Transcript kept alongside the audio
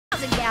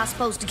How's a gal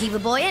supposed to keep a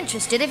boy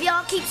interested if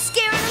y'all keep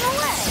scaring him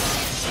away?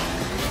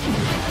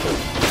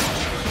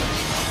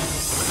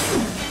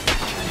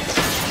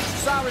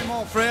 Sorry,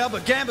 mon frere,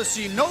 but Gambit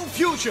see no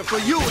future for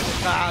you in the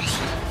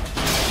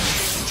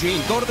cards.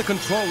 Gene, go to the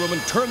control room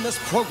and turn this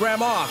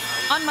program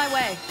off. On my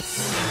way.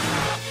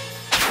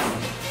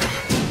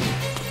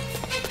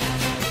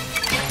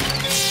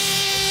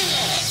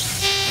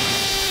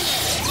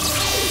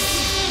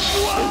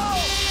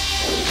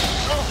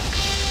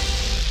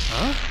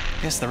 Huh?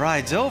 Guess the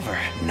ride's over.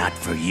 Not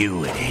for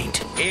you, it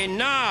ain't.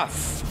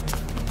 Enough!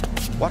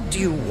 What do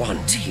you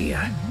want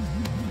here?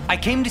 I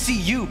came to see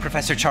you,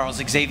 Professor Charles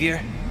Xavier.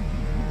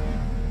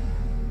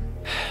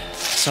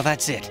 So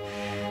that's it.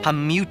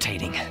 I'm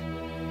mutating.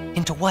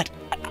 Into what?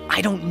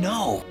 I don't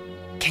know.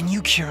 Can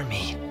you cure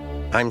me?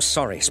 I'm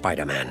sorry,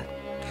 Spider-Man.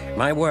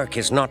 My work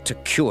is not to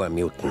cure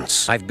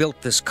mutants. I've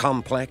built this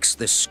complex,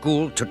 this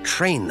school, to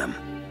train them.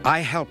 I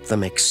help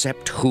them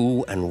accept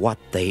who and what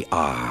they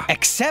are.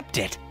 Accept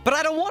it? But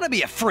I don't want to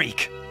be a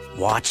freak.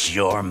 Watch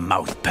your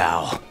mouth,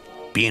 pal.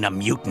 Being a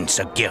mutant's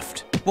a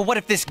gift. Well, what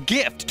if this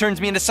gift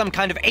turns me into some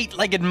kind of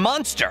eight-legged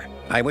monster?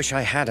 I wish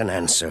I had an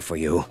answer for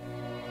you.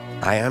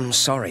 I am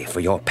sorry for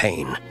your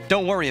pain.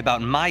 Don't worry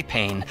about my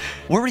pain.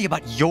 Worry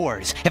about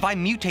yours if I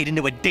mutate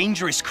into a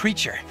dangerous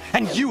creature,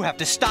 and you have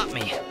to stop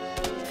me.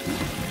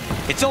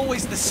 It's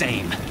always the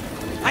same.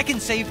 I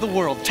can save the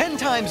world 10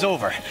 times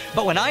over,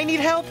 but when I need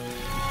help,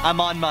 I'm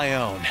on my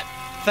own.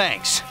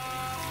 Thanks.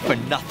 For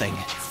nothing.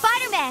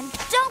 Spider-Man,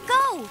 don't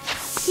go!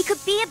 He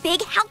could be a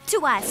big help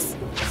to us.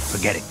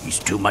 Forget it, he's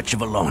too much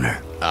of a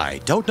loner. I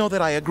don't know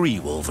that I agree,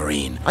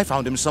 Wolverine. I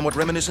found him somewhat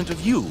reminiscent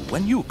of you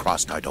when you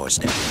crossed our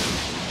doorstep.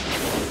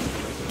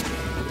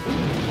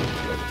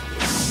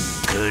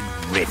 Good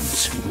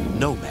riddance.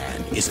 No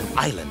man is an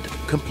island,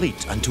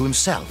 complete unto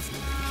himself.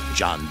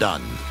 John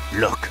Donne.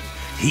 Look,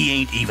 he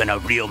ain't even a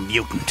real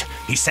mutant.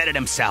 He said it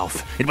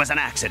himself. It was an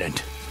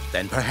accident.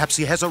 Then perhaps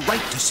he has a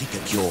right to seek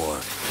a cure.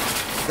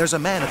 There's a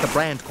man at the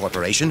Brand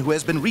Corporation who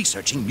has been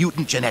researching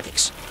mutant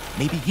genetics.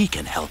 Maybe he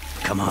can help.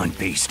 Come on,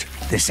 Beast.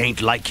 This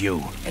ain't like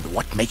you. And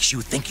what makes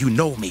you think you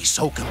know me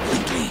so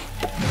completely?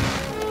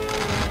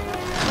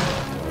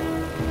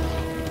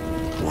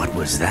 What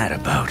was that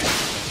about?